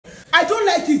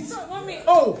Mommy.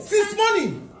 Oh, since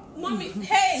morning. Mommy,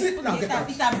 hey. Sit now, get out.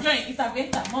 It's a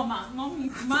better, Mama. Mommy,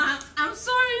 Ma. I'm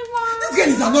sorry, Mom. This girl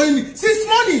is annoying me. Since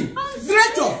morning.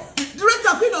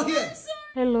 Director, queen of here.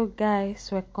 Hello guys,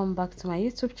 welcome back to my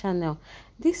YouTube channel.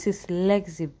 This is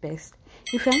Lexi Best.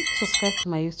 If you are not subscribed to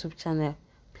my YouTube channel,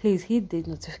 please hit the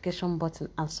notification button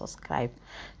and subscribe.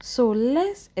 So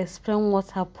let's explain what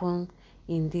happened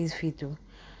in this video.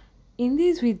 In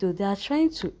this video, they are trying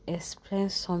to explain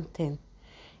something.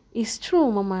 It's true,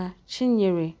 Mama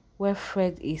Chinyere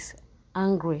Wilfred is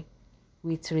angry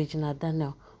with Regina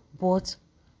Deniels, but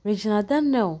Regina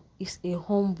Deniels is a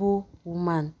humble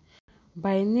woman.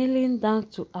 By kneeling down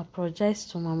to apologize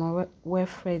to Mama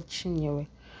Wilfred Chinyere.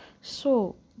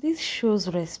 So this shows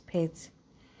respect,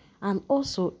 and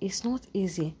also it's not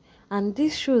easy, and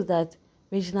this shows that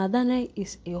Regina Deniels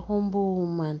is a humble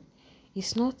woman.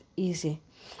 It's not easy.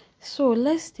 So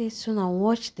let's stay tuned and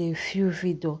watch the full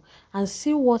video and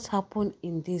see what happened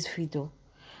in this video,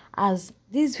 as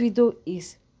this video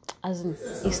is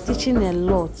teaching a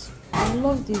lot. I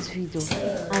love this video,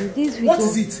 and this video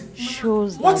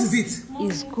shows what that is it?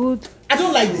 It's good. I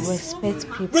don't like to this. respect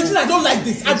people. Regina, I don't like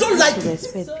this. I don't like to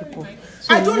this. respect people.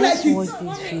 So I don't let's like watch it.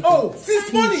 this video. Oh,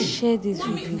 since morning. Please share this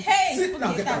Mommy, video. hey. Sit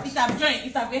now, get out. It's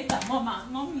a better, Mama.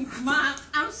 Mommy, Ma.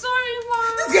 I'm sorry,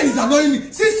 Mom. This girl is annoying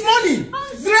me. Since morning.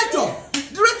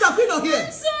 Director, queen of here.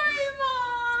 I'm sorry, Mom.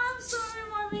 I'm sorry,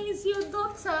 Mommy. It's your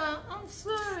daughter. I'm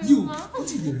sorry, You, Mom. what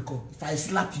did you recall? If I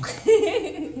slap you,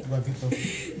 you are Victor.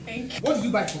 Thank you. What did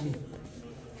you buy for me?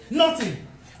 Nothing.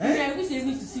 I wish they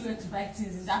need to see where to buy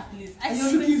things in that place.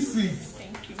 You're looking sweet.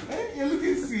 Thank you. You're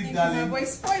looking sweet, Thank darling. you, my boy.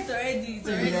 Spoiled already. It's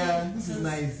already. Yeah, this is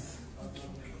nice.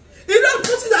 You don't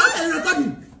put it out and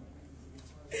recording.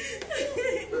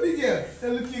 Baby girl,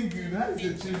 you're looking good. How is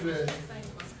your children?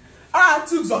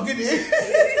 Tooks are good.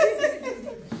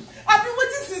 I've been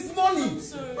waiting since morning. I'm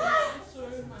sorry,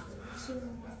 Ma.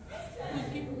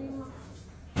 Forgive me, Ma.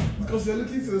 Because you're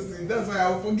looking so sweet. That's why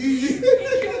I'll forgive you.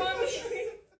 Thank you, Mommy.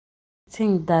 I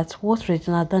think that what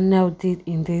Regina Deniels did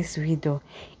in this video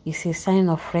is a sign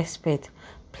of respect.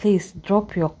 Please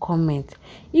drop your comment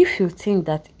if you think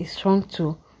that it's wrong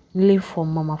to live for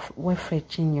Mama Wilfred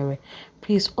Chinyere.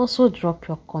 Please also drop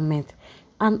your comment,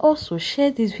 and also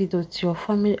share this video to your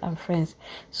family and friends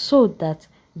so that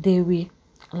they will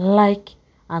like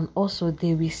and also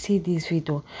they will see this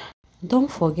video.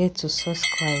 Don't forget to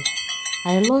subscribe.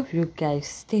 I love you guys.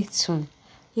 Stay tuned.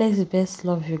 Let's best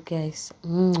love you guys.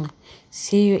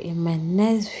 See you in my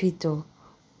next video.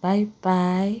 Bye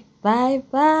bye. Bye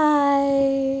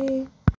bye.